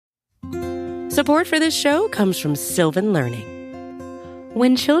Support for this show comes from Sylvan Learning.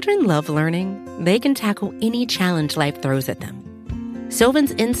 When children love learning, they can tackle any challenge life throws at them.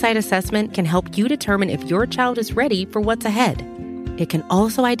 Sylvan's Insight Assessment can help you determine if your child is ready for what's ahead. It can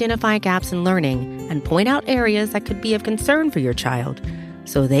also identify gaps in learning and point out areas that could be of concern for your child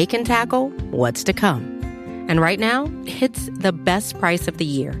so they can tackle what's to come. And right now, it's the best price of the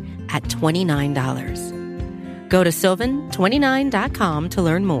year at $29. Go to sylvan29.com to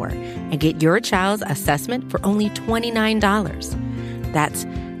learn more and get your child's assessment for only $29. That's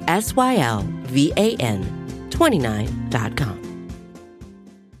SYLVAN 29.com.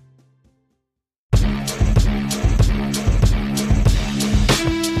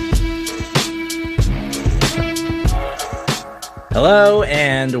 Hello,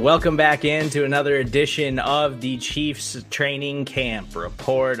 and welcome back into another edition of the Chiefs Training Camp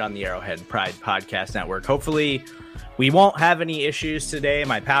Report on the Arrowhead Pride Podcast Network. Hopefully, we won't have any issues today.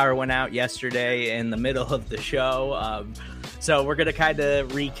 My power went out yesterday in the middle of the show. So we're going to kind of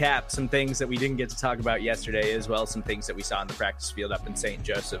recap some things that we didn't get to talk about yesterday, as well as some things that we saw in the practice field up in St.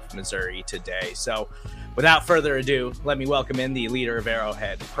 Joseph, Missouri today. So without further ado, let me welcome in the leader of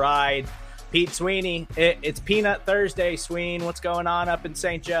Arrowhead Pride, Pete Sweeney. It's Peanut Thursday, Sween. What's going on up in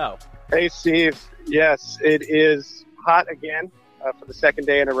St. Joe? Hey, Steve. Yes, it is hot again for the second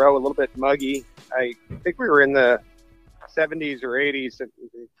day in a row, a little bit muggy. I think we were in the 70s or 80s,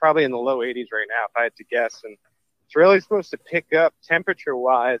 probably in the low 80s right now, if I had to guess. And it's really supposed to pick up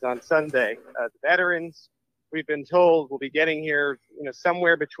temperature-wise on Sunday. The veterans, we've been told, will be getting here,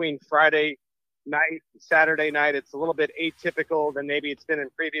 somewhere between Friday night, Saturday night. It's a little bit atypical than maybe it's been in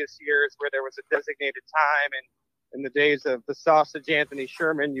previous years where there was a designated time. And in the days of the sausage Anthony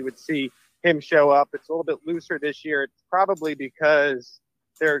Sherman, you would see him show up. It's a little bit looser this year. It's probably because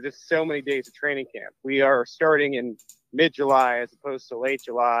there are just so many days of training camp. We are starting in mid-July as opposed to late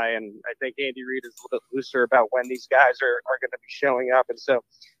July. And I think Andy Reid is a little bit looser about when these guys are going to be showing up. And so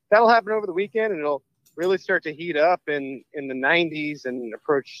that'll happen over the weekend, and it'll really start to heat up in the 90s and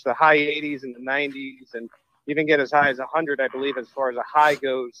approach the high 80s and the 90s, and even get as high as 100, I believe, as far as a high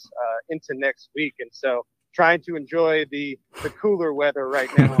goes into next week. And so trying to enjoy the cooler weather right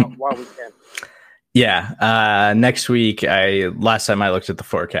now while we can. Yeah. Next week, last time I looked at the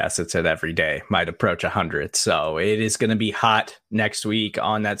forecast, it said every day might approach 100. So it is going to be hot next week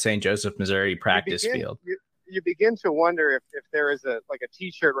on that St. Joseph, Missouri practice field. You begin to wonder if there is a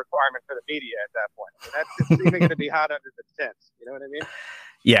t-shirt requirement for the media at that point. That's even going to be hot under the tents. You know what I mean?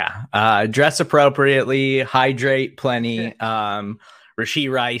 Yeah. Dress appropriately, hydrate plenty.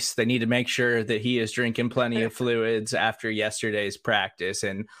 Rashee Rice, they need to make sure that he is drinking plenty of fluids after yesterday's practice.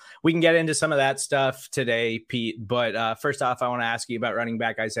 And we can get into some of that stuff today, Pete. But first off, I want to ask you about running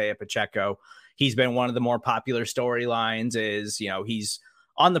back Isaiah Pacheco. He's been one of the more popular storylines. He's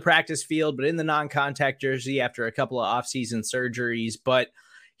on the practice field, but in the non-contact jersey after a couple of off-season surgeries. But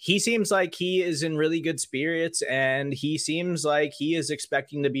he seems like he is in really good spirits, and he seems like he is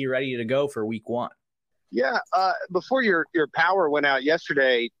expecting to be ready to go for week one. Yeah. Before your power went out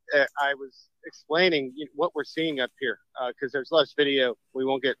yesterday, I was explaining what we're seeing up here because there's less video. We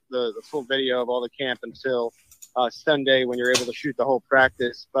won't get the full video of all the camp until Sunday when you're able to shoot the whole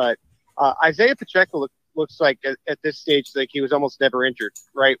practice. But Isaiah Pacheco looks like at this stage like he was almost never injured,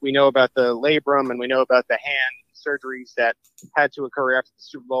 right? We know about the labrum and we know about the hand surgeries that had to occur after the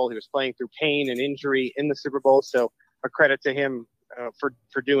Super Bowl. He was playing through pain and injury in the Super Bowl, so a credit to him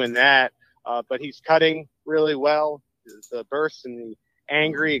for doing that. But he's cutting really well. The burst and the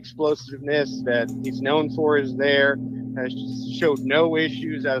angry explosiveness that he's known for is there. Has showed no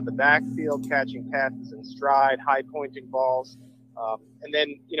issues out of the backfield, catching passes in stride, high pointing balls. And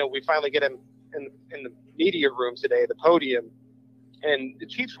then, we finally get him in the media room today, the podium. And the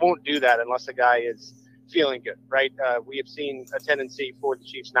Chiefs won't do that unless a guy is feeling good, right? We have seen a tendency for the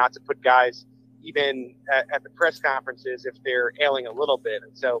Chiefs not to put guys even at the press conferences if they're ailing a little bit.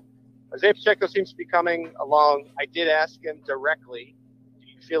 And so Isaiah Pacheco seems to be coming along. I did ask him directly, do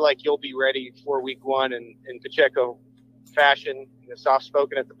you feel like you'll be ready for week one? And in Pacheco fashion,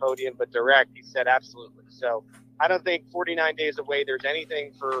 soft-spoken at the podium, but direct, he said absolutely. So I don't think 49 days away there's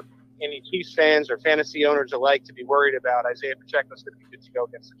anything for any Chiefs fans or fantasy owners alike to be worried about. Isaiah Pacheco's going to be good to go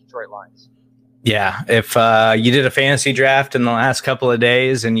against the Detroit Lions. Yeah, if you did a fantasy draft in the last couple of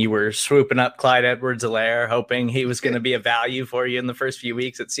days and you were swooping up Clyde Edwards-Helaire, hoping he was going to be a value for you in the first few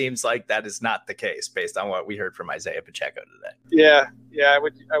weeks, it seems like that is not the case based on what we heard from Isaiah Pacheco today. Yeah, I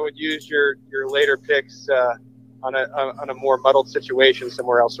would use your later picks on a more muddled situation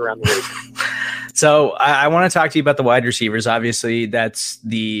somewhere else around the league. So I want to talk to you about the wide receivers. Obviously, that's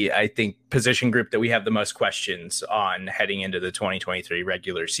I think, position group that we have the most questions on heading into the 2023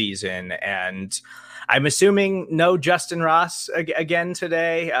 regular season. And I'm assuming no Justin Ross again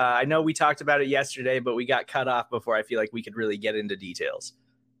today. I know we talked about it yesterday, but we got cut off before I feel like we could really get into details.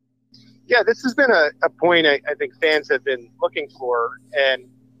 Yeah, this has been a point I think fans have been looking for, and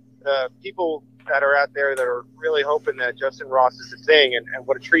people that are out there that are really hoping that Justin Ross is a thing, and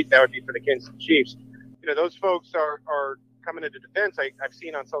what a treat that would be for the Kansas City Chiefs. Those folks are coming into defense. I've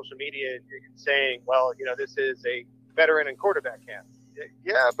seen on social media saying, well, this is a veteran and quarterback camp.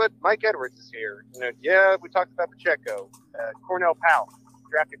 Yeah, but Mike Edwards is here. Yeah, we talked about Pacheco, Cornell Powell,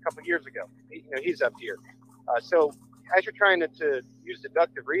 drafted a couple years ago. He's up here. So as you're trying to use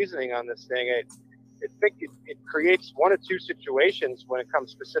deductive reasoning on this thing, it creates one of two situations when it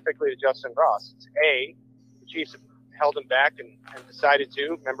comes specifically to Justin Ross. It's A, the Chiefs have held him back and decided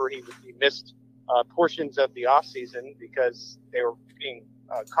to. Remember, he missed portions of the offseason because they were being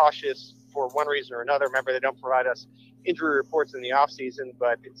cautious for one reason or another. Remember, they don't provide us injury reports in the offseason,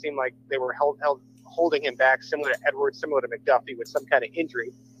 but it seemed like they were holding him back, similar to Edwards, similar to McDuffie, with some kind of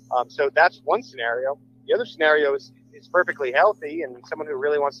injury. So that's one scenario. The other scenario is perfectly healthy, and someone who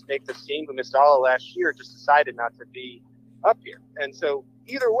really wants to make this team, who missed all of last year, just decided not to be up here. And so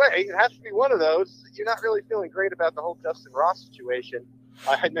either way, it has to be one of those. You're not really feeling great about the whole Justin Ross situation.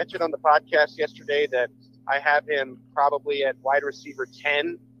 I had mentioned on the podcast yesterday that I have him probably at wide receiver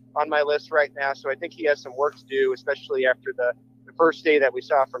 10 on my list right now. So I think he has some work to do, especially after the first day that we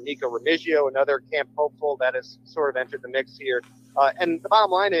saw from Nico Remigio, another camp hopeful that has sort of entered the mix here. And the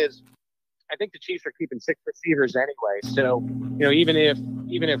bottom line is, I think the Chiefs are keeping 6 receivers anyway. So, even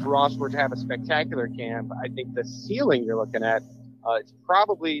if Ross were to have a spectacular camp, I think the ceiling you're looking at, it's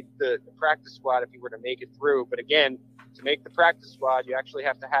probably the practice squad if he were to make it through. But again, to make the practice squad, you actually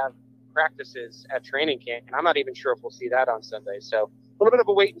have to have practices at training camp. And I'm not even sure if we'll see that on Sunday. So a little bit of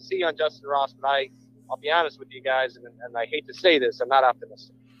a wait and see on Justin Ross. But I'll be honest with you guys, and I hate to say this, I'm not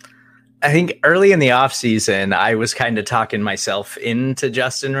optimistic. I think early in the offseason, I was kind of talking myself into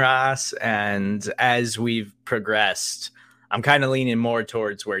Justin Ross. And as we've progressed, I'm kind of leaning more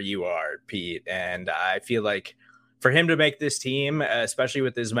towards where you are, Pete. And I feel like for him to make this team, especially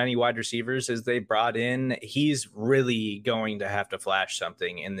with as many wide receivers as they brought in, he's really going to have to flash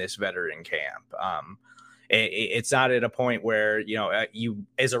something in this veteran camp. It's not at a point where, you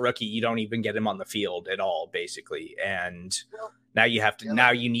as a rookie, you don't even get him on the field at all, basically. And now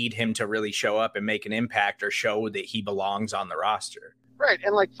you need him to really show up and make an impact or show that he belongs on the roster. Right.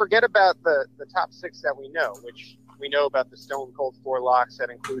 And forget about the top 6 that we know, which we know about the stone cold 4 locks. That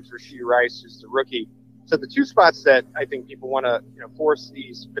includes Rashee Rice, who's the rookie. So the 2 spots that I think people want to force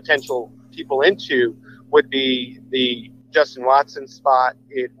these potential people into would be the Justin Watson spot.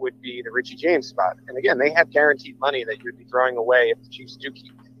 It would be the Richie James spot. And again, they have guaranteed money that you'd be throwing away if the Chiefs do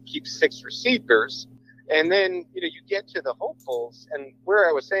keep 6 receivers. And then, you get to the hopefuls, and where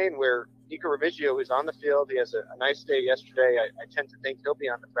I was saying where Nico Remigio is on the field, he has a nice day yesterday. I tend to think he'll be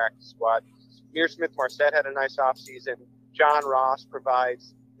on the practice squad. Ihmir Smith-Marsette had a nice offseason. John Ross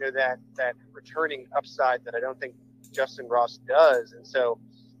provides that returning upside that I don't think Justin Ross does. And so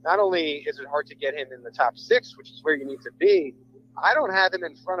not only is it hard to get him in the top 6, which is where you need to be, I don't have him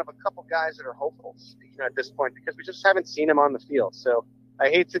in front of a couple guys that are hopefuls, at this point, because we just haven't seen him on the field. So I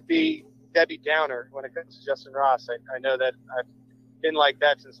hate to be Debbie Downer when it comes to Justin Ross. I know that I've been like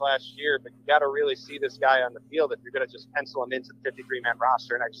that since last year, but you got to really see this guy on the field if you're going to just pencil him into the 53-man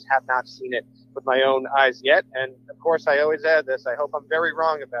roster. And I just have not seen it with my own eyes yet. And of course, I always add this. I hope I'm very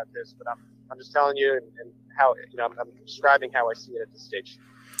wrong about this, but I'm just telling you and how, I'm describing how I see it at this stage.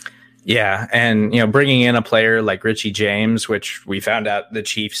 Yeah. And, bringing in a player like Richie James, which we found out the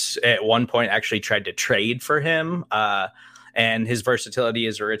Chiefs at one point actually tried to trade for him, and his versatility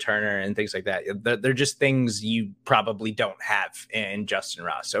as a returner and things like that. They're just things you probably don't have in Justin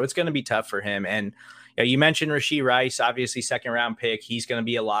Ross. So it's going to be tough for him. And you mentioned Rashee Rice, obviously 2nd round pick. He's going to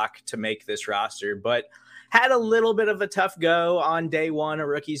be a lock to make this roster, but had a little bit of a tough go on day 1 of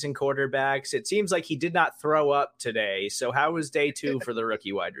rookies and quarterbacks. It seems like he did not throw up today. So how was day 2 for the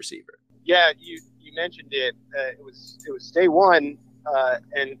rookie wide receiver? Yeah, you mentioned it. It was day 1,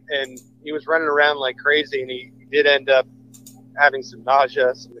 and he was running around like crazy, and he did end up having some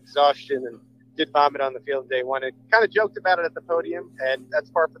nausea, some exhaustion, and did vomit on the field day 1. It kind of joked about it at the podium, and that's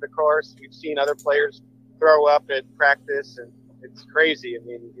par for the course. We've seen other players throw up at practice, and it's crazy. I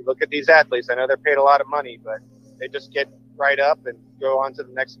mean, you look at these athletes, I know they're paid a lot of money, but they just get right up and go on to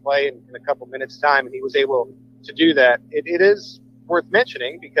the next play in a couple minutes' time, and he was able to do that. It is worth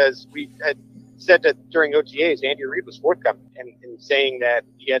mentioning because we had said that during OTAs, Andy Reid was forthcoming and saying that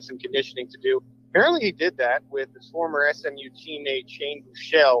he had some conditioning to do Apparently he did that with his former SMU teammate Shane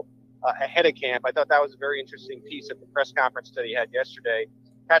Buechele ahead of camp. I thought that was a very interesting piece of the press conference that he had yesterday.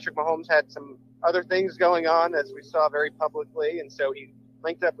 Patrick Mahomes had some other things going on, as we saw very publicly, and so he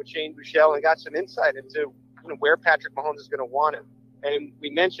linked up with Shane Buechele and got some insight into where Patrick Mahomes is going to want him. And we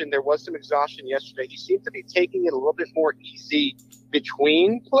mentioned there was some exhaustion yesterday. He seemed to be taking it a little bit more easy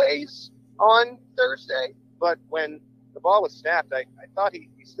between plays on Thursday, but when the ball was snapped, I thought he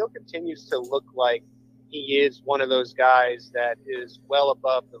still continues to look like he is one of those guys that is well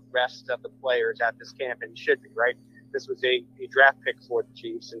above the rest of the players at this camp, and should be, right? This was a draft pick for the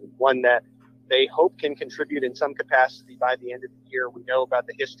Chiefs, and one that they hope can contribute in some capacity by the end of the year. We know about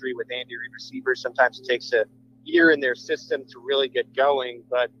the history with Andy Reid receivers. Sometimes it takes a year in their system to really get going,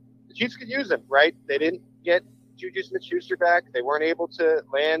 but the Chiefs could use him, right? They didn't get Juju Smith-Schuster back. They weren't able to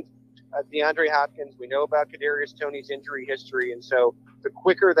land DeAndre Hopkins. We know about Kadarius Toney's injury history, and so the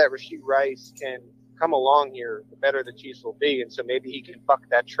quicker that Rashee Rice can come along here, the better the Chiefs will be. And so maybe he can buck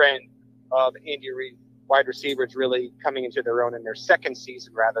that trend of Andy Reid wide receivers really coming into their own in their second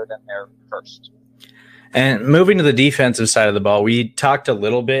season rather than their first. And moving to the defensive side of the ball, we talked a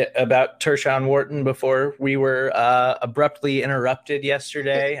little bit about Tershawn Wharton before we were abruptly interrupted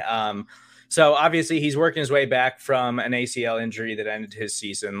yesterday. So obviously he's working his way back from an ACL injury that ended his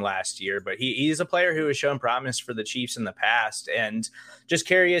season last year, but he's a player who has shown promise for the Chiefs in the past. And just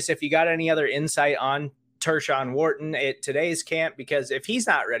curious if you got any other insight on Tershawn Wharton at today's camp, because if he's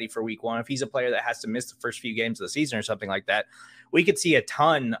not ready for week one, if he's a player that has to miss the first few games of the season or something like that, we could see a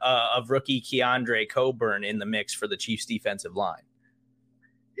ton of rookie Keandre Coburn in the mix for the Chiefs defensive line.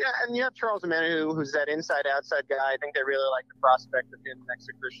 Yeah, and you have Charles Omenihu, who's that inside-outside guy. I think they really like the prospect of him next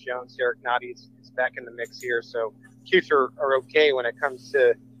to Chris Jones. Derek Nottie is back in the mix here, so Chiefs are okay when it comes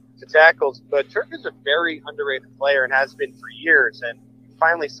to tackles. But Turk is a very underrated player and has been for years, and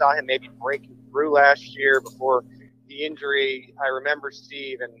finally saw him maybe breaking through last year before the injury. I remember,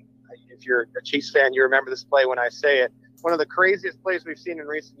 Steve, and if you're a Chiefs fan, you remember this play when I say it. One of the craziest plays we've seen in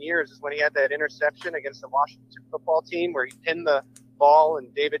recent years is when he had that interception against the Washington football team where he pinned the ball in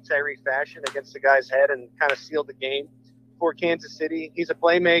David Tyree fashion against the guy's head and kind of sealed the game for Kansas City. He's a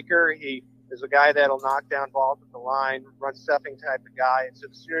playmaker. He is a guy that'll knock down balls at the line, run stuffing type of guy. And so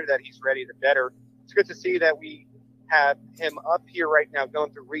the sooner that he's ready, the better. It's good to see that we have him up here right now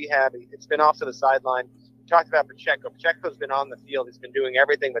going through rehab. It's been off to the sideline. We talked about Pacheco. Pacheco's been on the field. He's been doing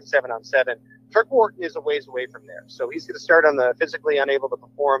everything but 7-on-7. Turk Wharton is a ways away from there. So he's going to start on the physically unable to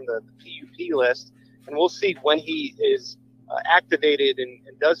perform, the PUP list. And we'll see when he is activated and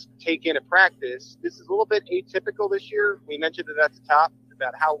does take in a practice. This is a little bit atypical this year. We mentioned it at the top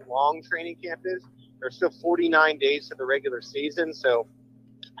about how long training camp is. There's still 49 days to the regular season. So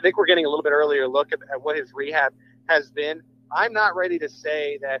I think we're getting a little bit earlier look at what his rehab has been. I'm not ready to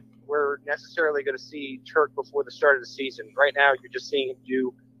say that we're necessarily going to see Turk before the start of the season. Right now, you're just seeing him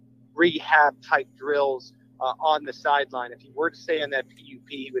do rehab type drills on the sideline. If he were to stay in that PUP,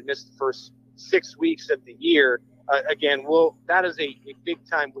 he would miss the first 6 weeks of the year. Again, that is a big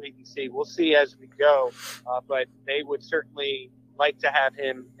time wait and see. We'll see as we go, but they would certainly like to have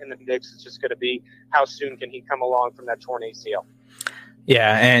him in the mix. It's just going to be how soon can he come along from that torn ACL.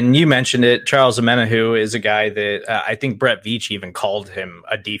 Yeah, and you mentioned it. Charles Omenihu is a guy that I think Brett Veach even called him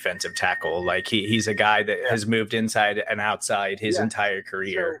a defensive tackle. Like he's a guy that has moved inside and outside his entire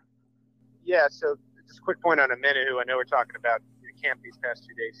career. So just a quick point on Omenihu. I know we're talking about camp these past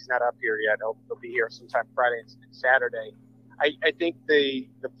 2 days. He's not up here yet. He'll be here sometime Friday and Saturday. I think the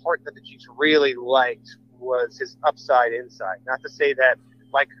part that the Chiefs really liked was his upside inside. Not to say that,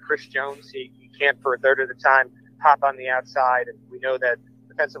 like Chris Jones, he can't for a third of the time hop on the outside, and we know that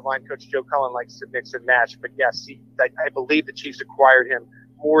defensive line coach Joe Cullen likes to mix and match. But yes, I believe the Chiefs acquired him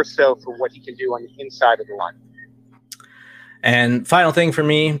more so for what he can do on the inside of the line. And final thing for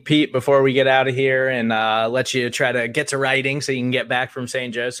me, Pete, before we get out of here and let you try to get to writing so you can get back from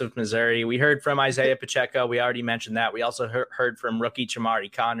St. Joseph, Missouri. We heard from Isaiah Pacheco. We already mentioned that. We also heard from rookie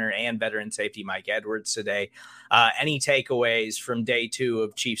Chamari Connor and veteran safety Mike Edwards today. Any takeaways from day 2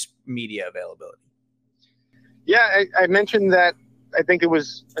 of Chiefs media availability? Yeah, I mentioned that I think it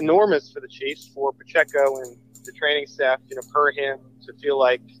was enormous for the Chiefs, for Pacheco and the training staff, per him to feel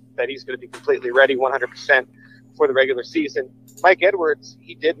like that he's going to be completely ready 100% for the regular season. Mike Edwards,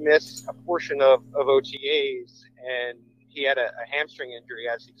 he did miss a portion of OTAs, and he had a hamstring injury,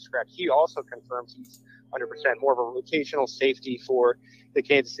 as he described. He also confirms he's 100% more of a rotational safety for the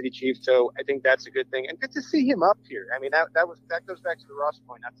Kansas City Chiefs. So I think that's a good thing, and good to see him up here. I mean, that goes back to the Ross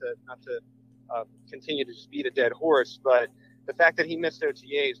point, not to continue to just beat a dead horse, but the fact that he missed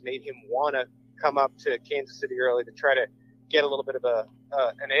OTAs made him want to come up to Kansas City early to try to get a little bit of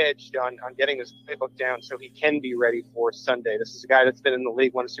an edge on getting this playbook down so he can be ready for Sunday. This is a guy that's been in the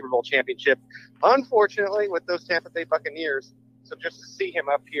league, won a Super Bowl championship, unfortunately, with those Tampa Bay Buccaneers. So just to see him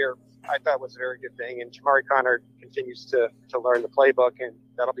up here, I thought was a very good thing. And Chamarri Conner continues to learn the playbook, and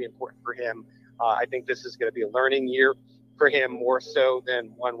that'll be important for him. I think this is going to be a learning year for him, more so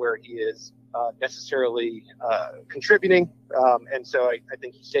than one where he is necessarily contributing. And so I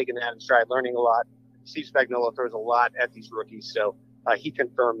think he's taken that in stride, learning a lot. Steve Spagnuolo throws a lot at these rookies. So he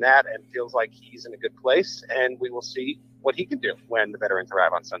confirmed that and feels like he's in a good place. And we will see what he can do when the veterans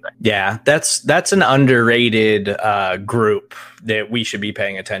arrive on Sunday. Yeah, that's an underrated group that we should be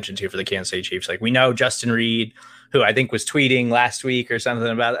paying attention to for the Kansas City Chiefs. Like, we know Justin Reed, who I think was tweeting last week or something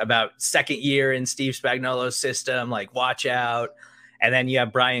about second year in Steve Spagnuolo's system, like, watch out. And then you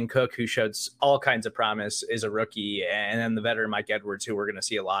have Brian Cook, who showed all kinds of promise as a rookie, and then the veteran Mike Edwards, who we're going to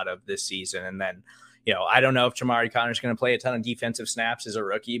see a lot of this season. And then, I don't know if Chamarri Conner is going to play a ton of defensive snaps as a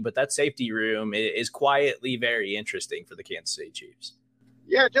rookie, but that safety room is quietly very interesting for the Kansas City Chiefs.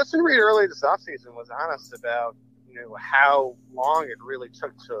 Yeah, Justin Reed early this offseason was honest about, how long it really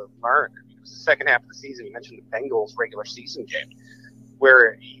took to learn. It was the second half of the season. He mentioned the Bengals regular season game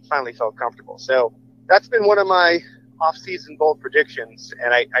where he finally felt comfortable. So that's been one of my off-season bold predictions,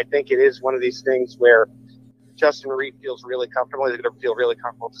 and I think it is one of these things where Justin Reed feels really comfortable. He's going to feel really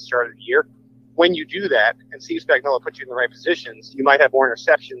comfortable at the start of the year. When you do that, and Steve Spagnuolo puts you in the right positions, you might have more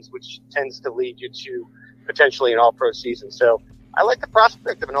interceptions, which tends to lead you to potentially an all-pro season. So I like the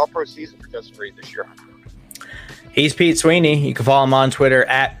prospect of an all-pro season for Justin Reed this year. He's Pete Sweeney. You can follow him on Twitter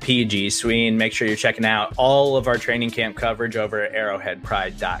at PG Sween. Make sure you're checking out all of our training camp coverage over at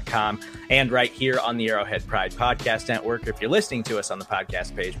arrowheadpride.com and right here on the Arrowhead Pride Podcast Network. If you're listening to us on the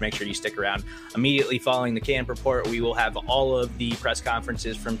podcast page, make sure you stick around. Immediately following the camp report, we will have all of the press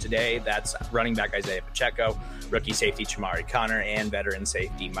conferences from today. That's running back Isaiah Pacheco, rookie safety Chamarri Conner, and veteran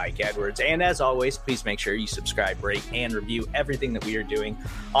safety Mike Edwards. And as always, please make sure you subscribe, rate, and review everything that we are doing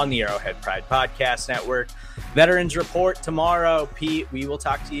on the Arrowhead Pride Podcast Network. Veterans Report tomorrow. Pete, we will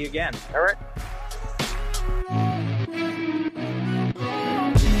talk to you again. All right.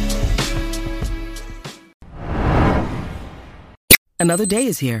 Another day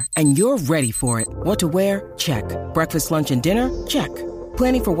is here, and you're ready for it. What to wear? Check. Breakfast, lunch, and dinner? Check.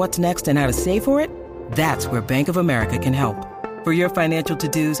 Planning for what's next and how to save for it? That's where Bank of America can help. For your financial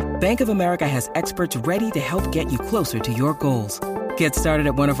to-dos, Bank of America has experts ready to help get you closer to your goals. Get started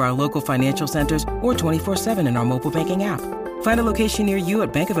at one of our local financial centers or 24/7 in our mobile banking app. Find a location near you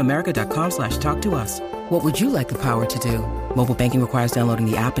at bankofamerica.com/talktous. What would you like the power to do? Mobile banking requires downloading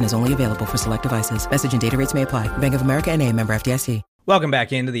the app and is only available for select devices. Message and data rates may apply. Bank of America NA, member FDIC. Welcome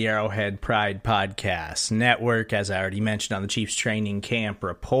back into the Arrowhead Pride Podcast Network. As I already mentioned on the Chiefs training camp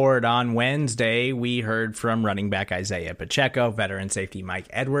report on Wednesday, we heard from running back Isaiah Pacheco, veteran safety Mike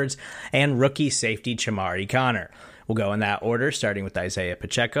Edwards, and rookie safety Chamarri Conner. We'll go in that order, starting with Isaiah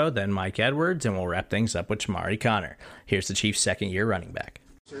Pacheco, then Mike Edwards, and we'll wrap things up with Chamarri Conner. Here's the Chiefs' second-year running back.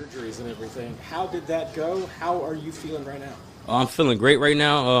 Surgeries and everything. How did that go? How are you feeling right now? I'm feeling great right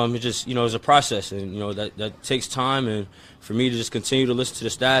now. It just, it's a process, and that takes time, and for me to just continue to listen to the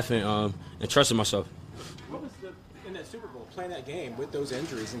staff and trust in myself. What was in that Super Bowl, playing that game with those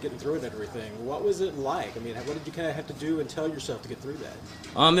injuries and getting through it and everything? What was it like? I mean, what did you kind of have to do and tell yourself to get through that?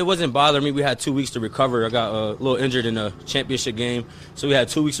 It wasn't bothering me. We had 2 weeks to recover. I got a little injured in the championship game, so we had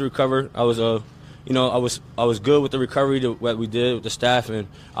 2 weeks to recover. I was I was good with the recovery, what we did with the staff, and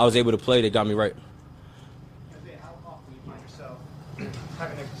I was able to play. They got me right. How often do you find yourself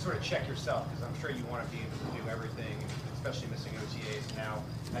having to sort of check yourself? Because I'm sure you want to be able to do everything, especially missing OTAs now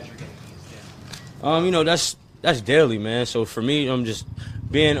as you're getting eased in. That's daily, man. So for me, I'm just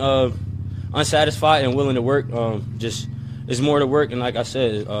being unsatisfied and willing to work. It's more to work, and like I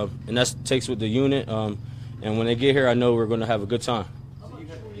said, and that takes with the unit. And when they get here, I know we're going to have a good time. So you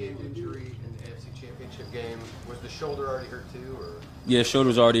had an injury in the AFC Championship game. Was the shoulder already hurt too, or? Yeah, shoulder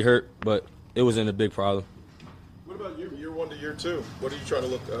was already hurt, but it wasn't a big problem. What about you? Year 1 to year 2. What are you trying to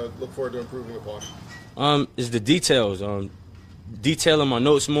look forward to improving upon? It's the details. Detailing my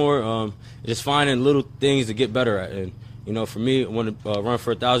notes more. Just finding little things to get better at. And for me, I want to run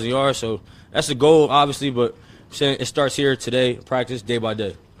for 1,000 yards. So that's the goal, obviously. But I'm saying it starts here today, practice day by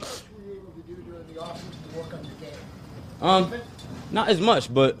day. What were you able to do during the offseason to work on your game? Not as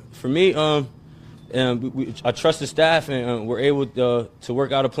much, but for me, I trust the staff, and we're able to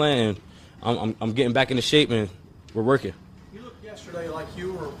work out a plan. And I'm getting back into shape, and we're working. You looked yesterday like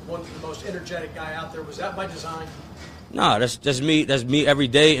you were one of the most energetic guy out there. Was that by design? Nah, that's me. That's me every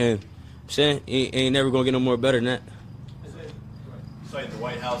day, and I'm saying ain't never gonna get no more better than that. So at the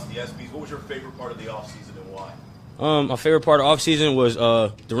White House, the ESPYs, what was your favorite part of the offseason and why? My favorite part of off-season was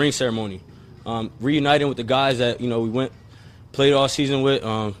the ring ceremony. Reuniting with the guys that, we played all season with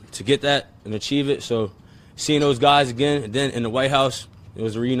to get that and achieve it. So seeing those guys again, and then in the White House, it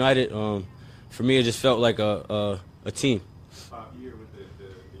was reunited. For me, it just felt like a team. You're with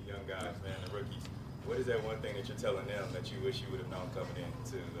the young guys, man, the rookies. What is that one thing that you're telling them that you wish you would have known coming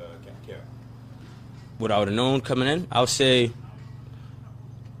into the camp? What I would have known coming in, I would say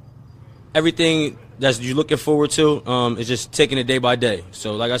everything that you're looking forward to is just taking it day by day.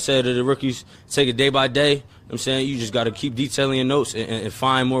 So like I said to the rookies, take it day by day. I'm saying you just got to keep detailing your notes and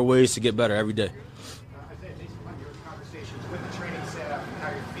find more ways to get better every day. Isaiah, based upon your conversations with the training staff and how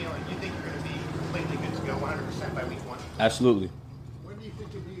you're feeling, you think you're going to be completely good to go 100% by week 1? Absolutely. When do you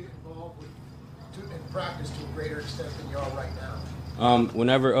think you'll be involved in practice to a greater extent than you are right now?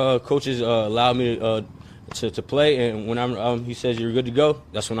 Whenever coaches allow me to play, and when he says you're good to go,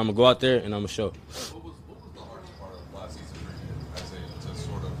 that's when I'm going to go out there and I'm going to show. What was the hardest part of last season for you, Isaiah, to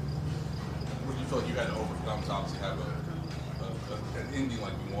sort of, what do you feel like you had to overcome to obviously have an ending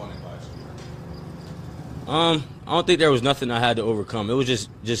like we wanted last year? I don't think there was nothing I had to overcome. It was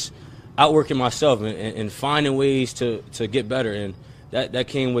just outworking myself and finding ways to get better, and that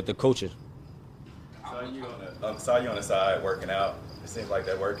came with the coaching. Saw you on the side working out. It seems like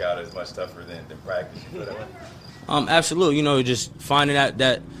that workout is much tougher than practice. You feel that way? Absolutely. Just finding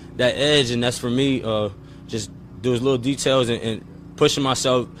that edge, and that's for me. Just those little details and pushing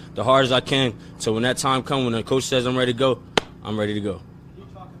myself the hard as I can. So when that time comes, when the coach says I'm ready to go, I'm ready to go. Can you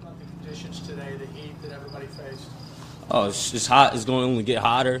talk about the conditions today, the heat that everybody faced? Oh, it's hot. It's going to only get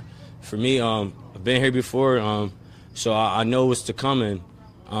hotter. For me, I've been here before, so I know what's to come, and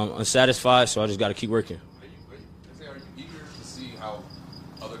I'm unsatisfied, so I just got to keep working. Are you eager to see how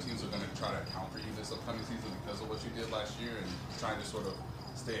other teams are going to try to counter you this upcoming season because of what you did last year, and trying to sort of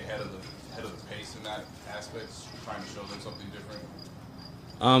stay ahead of the pace in that aspect, trying to show them something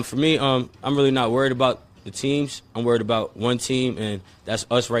different? For me, I'm really not worried about the teams. I'm worried about one team, and that's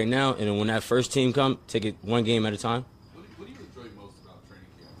us right now. And then when that first team comes, take it one game at a time. What do you enjoy most about training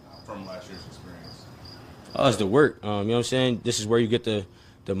camp from last year's experience? It's the work. You know what I'm saying? This is where you get the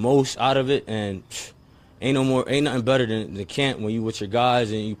most out of it, and ain't nothing better than the camp when you with your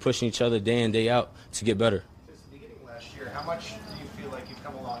guys and you pushing each other day in, day out to get better. Since the beginning of last year, how much do you feel like you've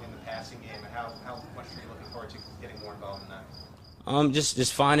come along in the passing game, and how much are you looking forward to getting more involved in that?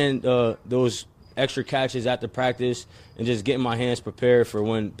 Just finding those extra catches after practice and just getting my hands prepared for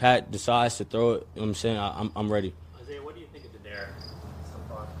when Pat decides to throw it. You know what I'm saying? I'm ready. Isaiah, what do you think of Derek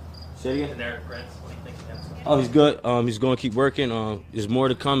so far? Say it again? Derek Prince, what do you think of him so far? Oh, he's good. He's going to keep working. There's more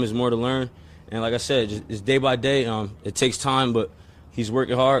to come. There's more to learn. And like I said, it's day by day. It takes time, but he's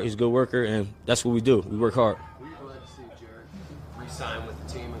working hard. He's a good worker, and that's what we do. We work hard. Were you glad to see Jarrett re-sign with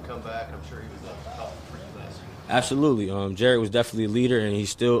the team and come back? And I'm sure he was helpful for you last year. Absolutely. Jarrett was definitely a leader, and he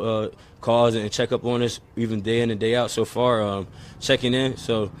still calls and check up on us even day in and day out so far, checking in.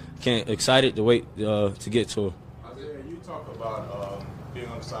 So excited to wait to get to him. Isaiah, you talk about being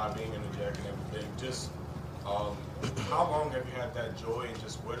on the side, being in the jacket and everything. Just how long have you had that joy, and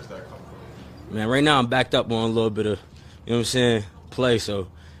just where does that come from? Man, right now I'm backed up on a little bit of, you know what I'm saying, play. So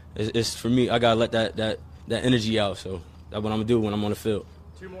it's for me, I got to let that energy out. So that's what I'm going to do when I'm on the field.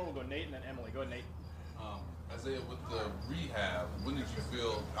 Two more, we'll go Nate and then Emily. Go ahead, Nate. Isaiah, with the rehab, when did you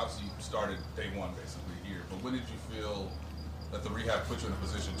feel, obviously you started day one basically here, but when did you feel that the rehab put you in a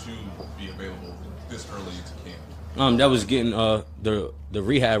position to be available this early into camp? That was getting the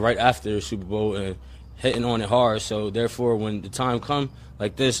rehab right after the Super Bowl and hitting on it hard. So therefore, when the time come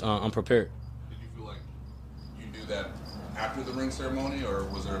like this, I'm prepared. Did you feel like you knew that after the ring ceremony, or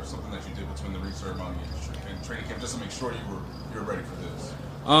was there something that you did between the ring ceremony and training camp just to make sure you were ready for this?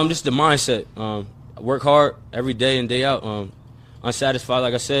 Just the mindset. Work hard every day in, day out. Unsatisfied,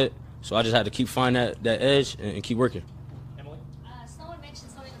 like I said, so I just had to keep finding that edge and keep working. Emily? Someone mentioned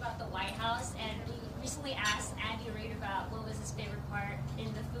something about the White House, and we recently asked Andy Reid about what was his favorite part in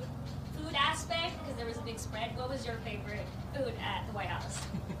the food aspect, because there was a big spread. What was your favorite food at the White House?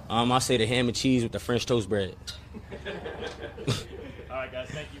 I say the ham and cheese with the French toast bread. All right, guys,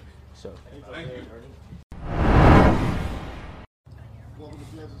 thank you. So. Thank you. Welcome to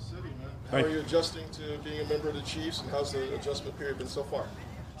Kansas City, man. How are you adjusting to being a member of the Chiefs, and how's the adjustment period been so far?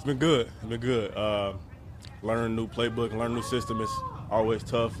 It's been good. It's been good. Learning a new playbook, learning a new system is always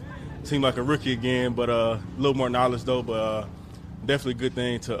tough. Seemed like a rookie again, but a little more knowledge though. But definitely a good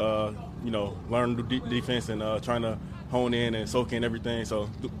thing to learn new defense and trying to hone in and soak in everything. So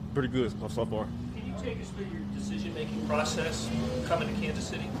pretty good so far. Can you take us through your decision-making process coming to Kansas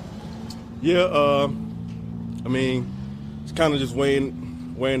City? Yeah, I mean, it's kind of just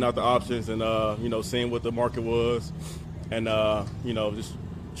weighing weighing out the options and, seeing what the market was and, just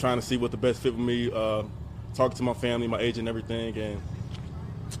trying to see what the best fit for me, talking to my family, my agent and everything. And,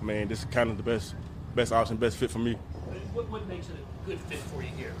 man, this is kind of the best option, best fit for me. What makes it a good fit for you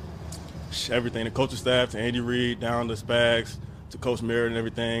here? Everything, the coaching staff, to Andy Reid, down to Spags, to Coach Merritt and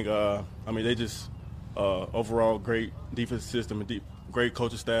everything. They just overall great defensive system and great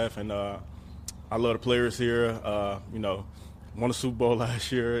coaching staff. And I love the players here. Won a Super Bowl last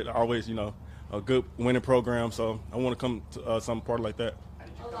year. Always, a good winning program. So I want to come to some part like that. How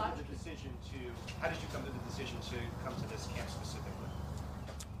did you come to the decision to come to this camp specifically?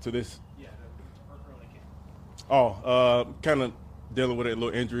 To this? Yeah, the early camp. Kind of dealing with a little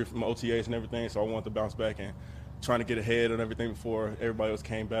injury from OTAs and everything. So I wanted to bounce back and trying to get ahead on everything before everybody else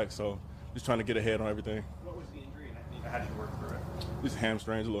came back. So just trying to get ahead on everything. What was the injury and how did you work through it? Just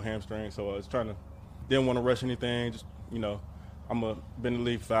hamstrings, a little hamstring. So I was didn't want to rush anything. Just, been in the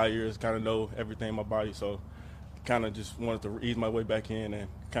league 5 years, kind of know everything in my body. So kind of just wanted to ease my way back in and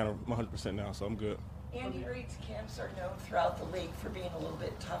kind of 100% now. So I'm good. Andy Reid's camps are known throughout the league for being a little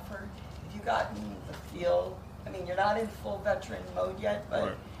bit tougher. Have you gotten the feel? I mean, you're not in full veteran mode yet, but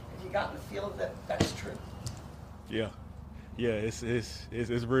have you gotten the feel that that's true? Yeah, it's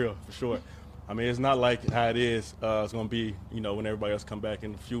real for sure. I mean, it's not like how it is. It's gonna be, when everybody else come back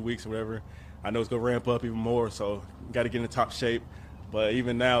in a few weeks or whatever. I know it's gonna ramp up even more, so got to get in top shape. But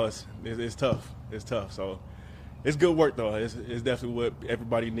even now, it's tough. It's tough. So it's good work though. It's definitely what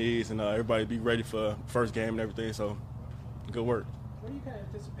everybody needs, and everybody be ready for first game and everything. So good work. What do you kind of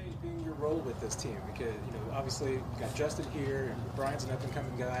anticipate being your role with this team? Because, obviously you got Justin here, and Brian's an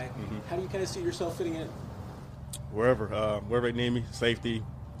up-and-coming guy. Mm-hmm. How do you kind of see yourself fitting in? Wherever they need me, safety,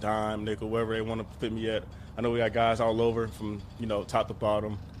 dime, nickel, wherever they want to fit me at. I know we got guys all over from, top to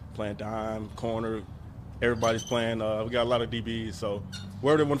bottom, playing dime, corner. Everybody's playing. We got a lot of DBs. So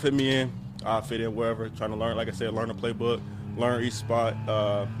wherever they want to fit me in, I'll fit in wherever. Trying to learn, like I said, learn the playbook, learn each spot,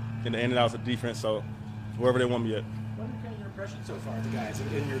 in the in and outs of defense. So wherever they want me at. What are kind of your impressions so far of the guys in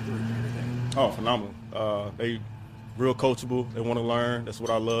your group and everything? Oh, phenomenal. They real coachable. They want to learn. That's what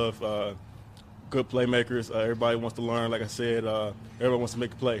I love. Good playmakers. Everybody wants to learn. Like I said, everybody wants to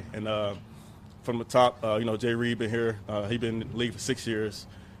make a play. And from the top, Jay Reid been here. He been in the league for 6 years.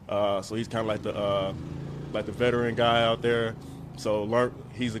 So he's kind of like the veteran guy out there. So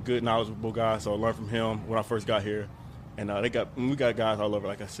he's a good, knowledgeable guy. So I learned from him when I first got here. And we got guys all over,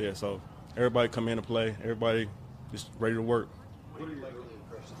 like I said. So everybody come in and play. Everybody just ready to work. What do you like early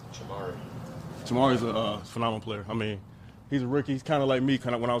impressions of Chamari? Chamari's a phenomenal player. I mean, he's a rookie. He's kind of like me,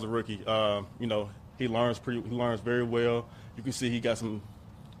 kind of when I was a rookie. He learns very well. You can see he got some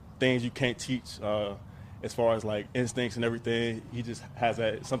things you can't teach as far as like instincts and everything. He just has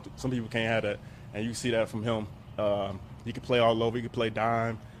that. Some people can't have that, and you see that from him. He can play all over. He can play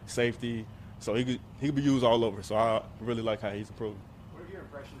dime, safety. So he could be used all over. So I really like how he's improving. What have your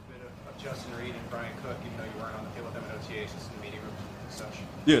impressions been of Justin Reid and Brian Cook, even though you weren't on the field with them at OTAs, just in the meeting room and such?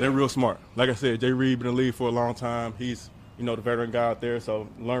 Yeah, they're real smart. Like I said, Jay Reid been in the league for a long time. He's, the veteran guy out there, so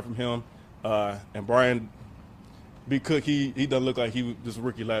learn from him. And Brian B. Cook, he doesn't look like he was just a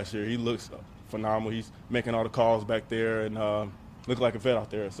rookie last year. He looks phenomenal. He's making all the calls back there and look like a vet out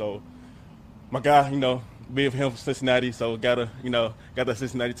there. So my guy, being from him from Cincinnati, so got that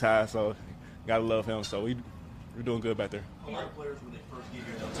Cincinnati tie, so gotta love him. So we're doing good back there. A lot of players, when they first get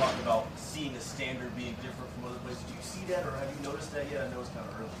here, they'll talk about seeing a standard being different from other places. Do you see that, or have you noticed that yet? I know it's kind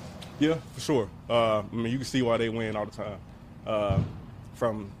of early. Yeah, for sure. You can see why they win all the time.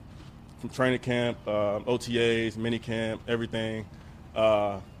 From training camp, OTAs, mini camp, everything.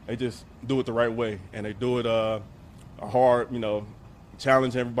 They just do it the right way, and they do it hard.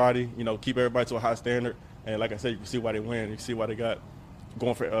 Challenge everybody. Keep everybody to a high standard. And like I said, you can see why they win. You can see why they got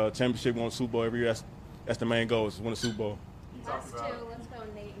going for championship, going to Super Bowl every year. That's the main goal, is to win a Super Bowl. Last two. Let's go,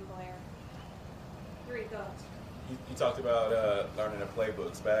 Nate and Blair. 3 goats. You talked about learning the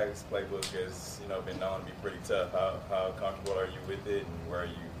playbook. Spags' playbook has been known to be pretty tough. How comfortable are you with it, and where are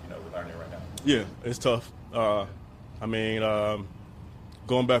you with learning it right now? Yeah, it's tough.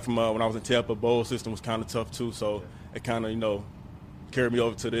 Going back from when I was in Tampa, bowl system was kind of tough too. So it kind of carried me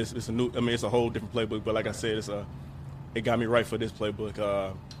over to this. It's a whole different playbook. But like I said, it got me right for this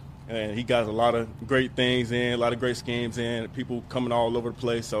playbook. And he got a lot of great things in, a lot of great schemes in, people coming all over the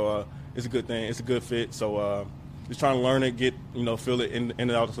place. So it's a good thing. It's a good fit. So just trying to learn it, get, feel it in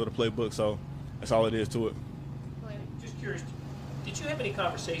and out of the playbook. So that's all it is to it. Just curious, did you have any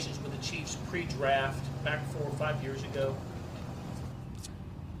conversations with the Chiefs pre-draft back 4 or 5 years ago?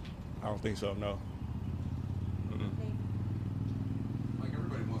 I don't think so, no. Like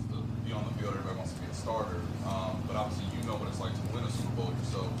everybody wants to be on the field, everybody wants to be a starter. but obviously you know what it's like to win a Super Bowl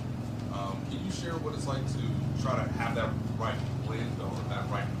yourself. Can you share what it's like to try to have that right blend or that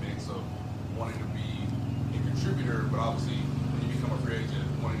right mix of wanting to be a contributor, but obviously when you become a free agent,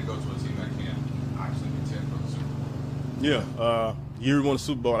 wanting to go to a team that can actually contend for the Super Bowl? Yeah, year we won the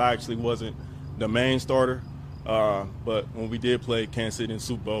Super Bowl, I actually wasn't the main starter, but when we did play Kansas City in the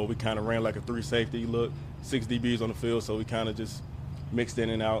Super Bowl, we kind of ran like a 3 safety look, 6 DBs on the field, so we kind of just mixed in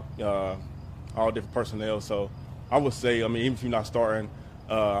and out, all different personnel. So I would say, I mean, even if you're not starting,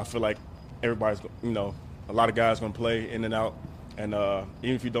 I feel like everybody's, a lot of guys going to play in and out. And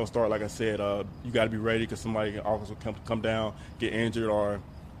even if you don't start, like I said, you got to be ready because somebody can also come down, get injured, or,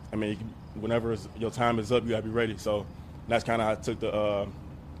 I mean, whenever your time is up, you got to be ready. So that's kind of how I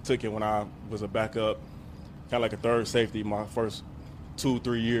took it when I was a backup, kind of like a third safety my first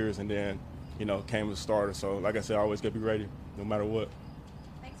 2-3 years, and then, came as a starter. So like I said, I always got to be ready no matter what.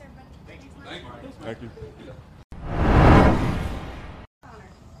 Thanks, everybody. Thank you. Thank you.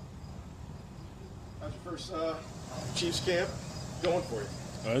 How's your first Chiefs camp going for you?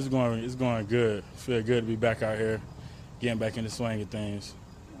 It's going good. Feel good to be back out here, getting back in the swing of things.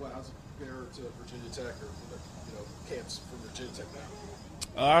 Well, how's it compare to Virginia Tech or camps from Virginia Tech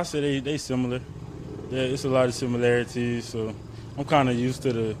now? I say they similar. Yeah, it's a lot of similarities. So I'm kind of used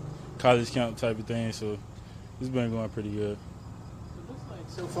to the college camp type of thing. So it's been going pretty good. It looks like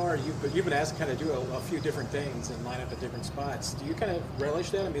so far you've been asked to kind of do a few different things and line up at different spots. Do you kind of relish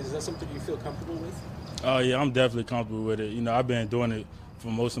that? I mean, is that something you feel comfortable with? Oh, yeah, I'm definitely comfortable with it. I've been doing it for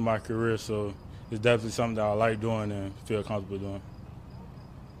most of my career, so it's definitely something that I like doing and feel comfortable doing.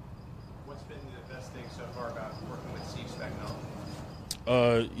 What's been the best thing so far about working with Steve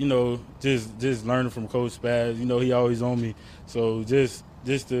Spagnuolo? Just learning from Coach Spaz. He always on me. So just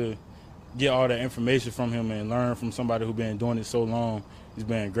to get all that information from him and learn from somebody who's been doing it so long, it's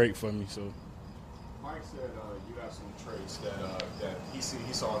been great for me. So Mike said you have some traits that he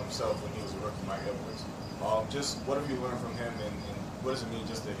saw in himself when he was a rookie, Mike Edwards. Just what have you learned from him, and what does it mean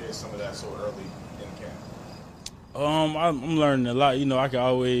just to hear some of that so early in camp? I'm learning a lot. I can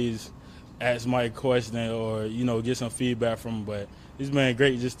always ask Mike a question or get some feedback from him. But it's been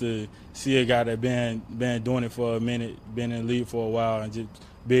great just to see a guy that been doing it for a minute, been in the league for a while, and just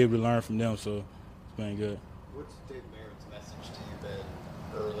be able to learn from them. So it's been good. What's Dave Merritt's message to you been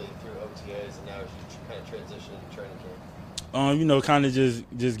early through OTAs and now as you kind of transition into training camp? Kind of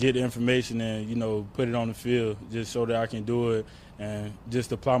just get the information and put it on the field, just so that I can do it and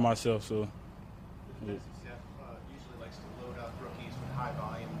just apply myself. So. The defensive staff usually likes to load up rookies with high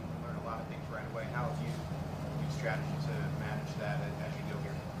volume and learn a lot of things right away. How have you used strategy to manage that as you go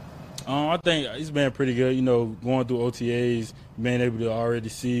here? I think it's been pretty good. Going through OTAs, being able to already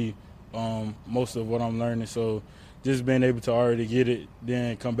see most of what I'm learning. So just being able to already get it,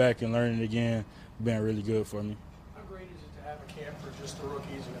 then come back and learn it again, been really good for me. How great is it to have a camp for just the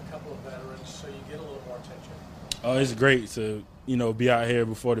rookies and a couple of veterans so you get a little more attention? It's great to be out here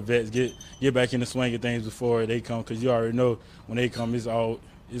before the vets get back in the swing of things before they come, because you already know when they come it's go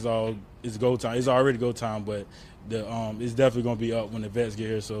time. It's already go time, but it's definitely going to be up when the vets get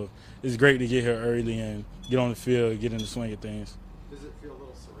here. So it's great to get here early and get on the field, get in the swing of things. Does it feel a little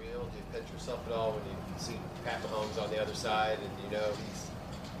surreal? Do you pinch yourself at all when you see Pat Mahomes on the other side and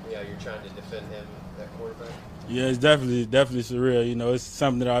you're trying to defend him at quarterback? Yeah, it's definitely surreal. It's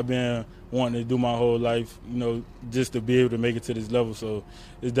something that I've been wanting to do my whole life, just to be able to make it to this level. So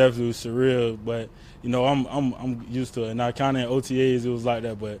it's definitely surreal, but I'm used to it. And I kind of in OTAs it was like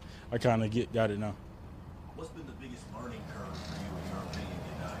that, but I kind of got it now. What's been the biggest learning curve for you, in your opinion,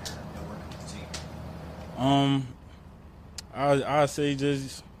 getting out here and working with the team? I say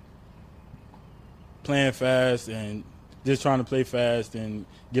just playing fast and just trying to play fast and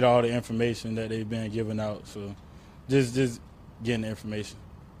get all the information that they've been giving out. So just getting the information.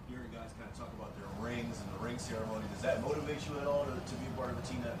 Hearing guys kind of talk about their rings and the ring ceremony, does that motivate you at all to be a part of a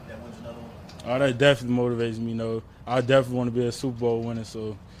team that wins another one? Oh, that definitely motivates me. I definitely want to be a Super Bowl winner,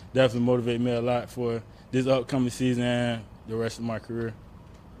 so definitely motivate me a lot for this upcoming season and the rest of my career.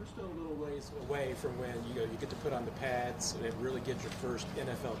 We're still a little ways away from when you get to put on the pads and really get your first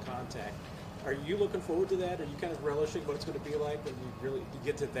NFL contact. Are you looking forward to that? Are you kind of relishing what it's going to be like when you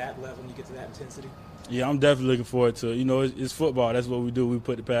get to that level and you get to that intensity? Yeah, I'm definitely looking forward to it. It's football. That's what we do. We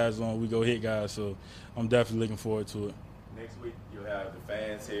put the pads on. We go hit guys. So I'm definitely looking forward to it. Next week you'll have the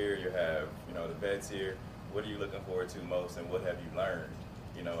fans here. You'll have the vets here. What are you looking forward to most, and what have you learned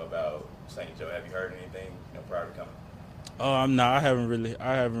about St. Joe? Have you heard anything prior to coming? I haven't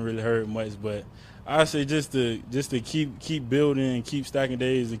really heard much, but I say just to keep building and keep stacking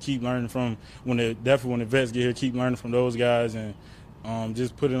days and keep learning from when the vets get here, keep learning from those guys and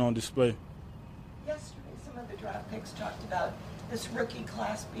just put it on display. Yesterday, some of the draft Nick's talked about this rookie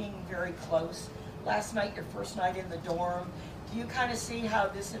class being very close. Last night, your first night in the dorm, do you kind of see how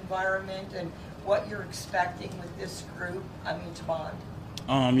this environment and what you're expecting with this group, to bond?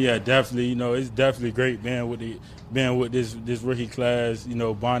 Yeah, definitely. You know, it's definitely great being with this rookie class. You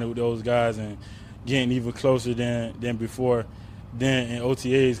know, bonding with those guys and getting even closer than before, than in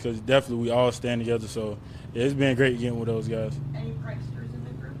OTAs, because definitely we all stand together. So yeah, it's been great getting with those guys. Any pranksters in the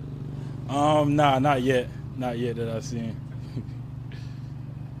group? Nah, not yet that I've seen.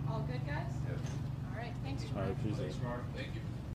 All good, guys? Yep. All right, thanks. All right, appreciate it. Thank you.